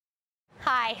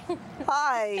Hi.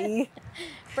 Hi.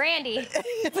 Brandi.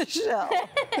 Michelle.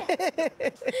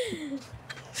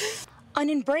 An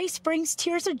embrace brings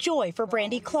tears of joy for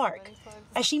Brandi Clarke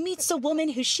as she meets a woman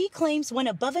who she claims went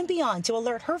above and beyond to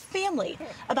alert her family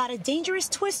about a dangerous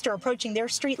twister approaching their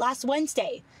street last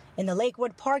Wednesday in the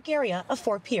Lakewood Park area of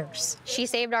Fort Pierce. She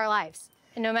saved our lives.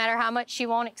 And no matter how much she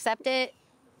won't accept it,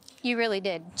 you really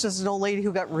did. Just an old lady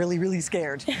who got really, really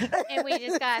scared. And we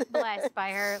just got blessed by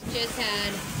her. Just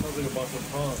had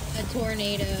a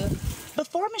tornado.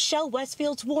 Before Michelle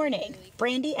Westfield's warning,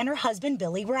 Brandi and her husband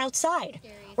Billy were outside,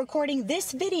 recording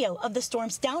this video of the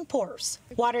storm's downpours.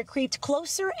 Water creeped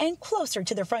closer and closer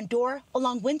to their front door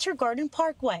along Winter Garden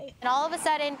Parkway. And all of a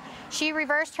sudden, she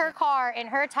reversed her car and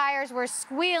her tires were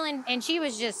squealing and she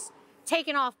was just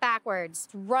taking off backwards.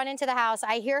 Run into the house.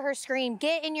 I hear her scream,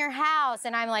 "Get in your house."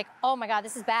 And I'm like, oh my God,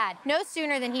 this is bad. No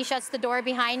sooner than he shuts the door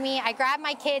behind me, I grab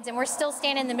my kids and we're still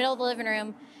standing in the middle of the living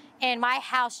room. And my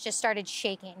house just started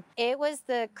shaking. It was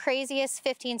the craziest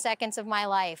 15 seconds of my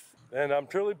life. And I'm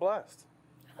truly blessed.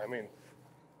 I mean,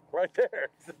 right there,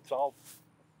 it's all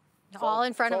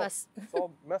in front of us. It's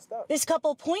all messed up. This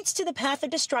couple points to the path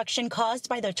of destruction caused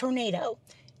by the tornado.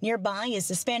 Nearby is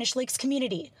the Spanish Lakes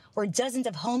community, where dozens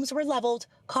of homes were leveled,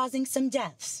 causing some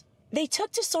deaths. They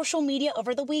took to social media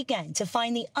over the weekend to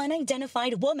find the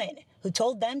unidentified woman who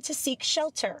told them to seek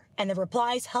shelter. And the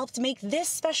replies helped make this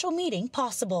special meeting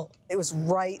possible. It was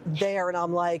right there, and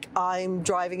I'm like, I'm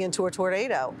driving into a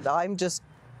tornado. I'm just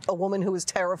a woman who was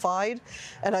terrified,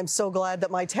 and I'm so glad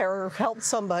that my terror helped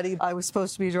somebody. I was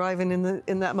supposed to be driving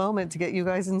in that moment to get you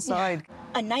guys inside.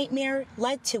 A nightmare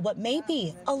led to what may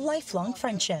be a lifelong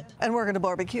friendship. And we're going to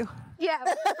barbecue. Yeah,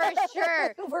 for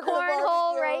sure. We're gonna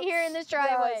Cornhole barbecue. right here in this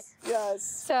driveway. Yes.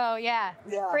 So yeah,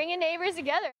 bringing neighbors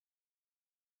together.